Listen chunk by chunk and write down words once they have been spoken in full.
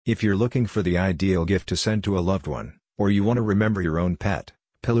If you're looking for the ideal gift to send to a loved one, or you want to remember your own pet,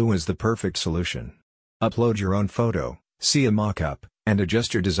 Pillow is the perfect solution. Upload your own photo, see a mock-up, and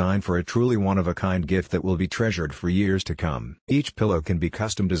adjust your design for a truly one-of-a-kind gift that will be treasured for years to come. Each pillow can be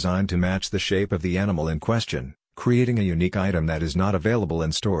custom designed to match the shape of the animal in question, creating a unique item that is not available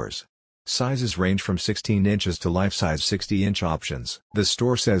in stores. Sizes range from 16 inches to life-size 60-inch options. The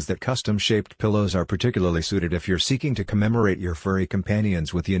store says that custom-shaped pillows are particularly suited if you're seeking to commemorate your furry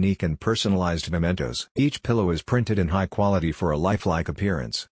companions with unique and personalized mementos. Each pillow is printed in high quality for a lifelike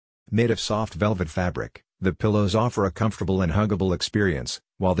appearance. Made of soft velvet fabric, the pillows offer a comfortable and huggable experience,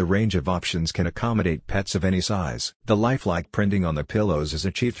 while the range of options can accommodate pets of any size. The lifelike printing on the pillows is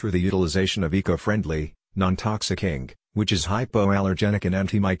achieved through the utilization of eco-friendly, non-toxic ink, which is hypoallergenic and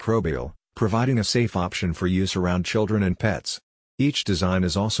antimicrobial, providing a safe option for use around children and pets. Each design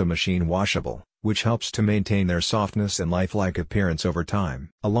is also machine washable, which helps to maintain their softness and lifelike appearance over time.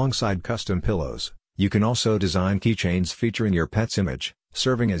 Alongside custom pillows, you can also design keychains featuring your pet's image,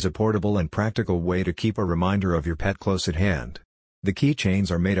 serving as a portable and practical way to keep a reminder of your pet close at hand. The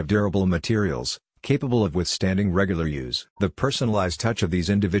keychains are made of durable materials, capable of withstanding regular use. The personalized touch of these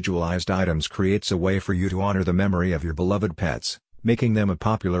individualized items creates a way for you to honor the memory of your beloved pets, making them a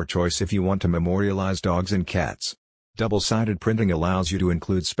popular choice if you want to memorialize dogs and cats. Double-sided printing allows you to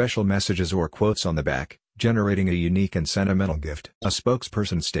include special messages or quotes on the back, generating a unique and sentimental gift. A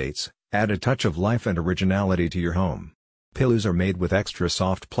spokesperson states, "Add a touch of life and originality to your home." Pillows are made with extra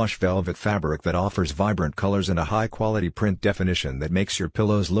soft plush velvet fabric that offers vibrant colors and a high-quality print definition that makes your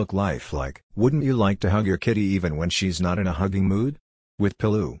pillows look lifelike. Wouldn't you like to hug your kitty even when she's not in a hugging mood? With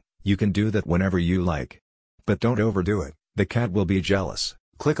Pillow, you can do that whenever you like. But don't overdo it, the cat will be jealous.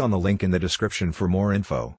 Click on the link in the description for more info.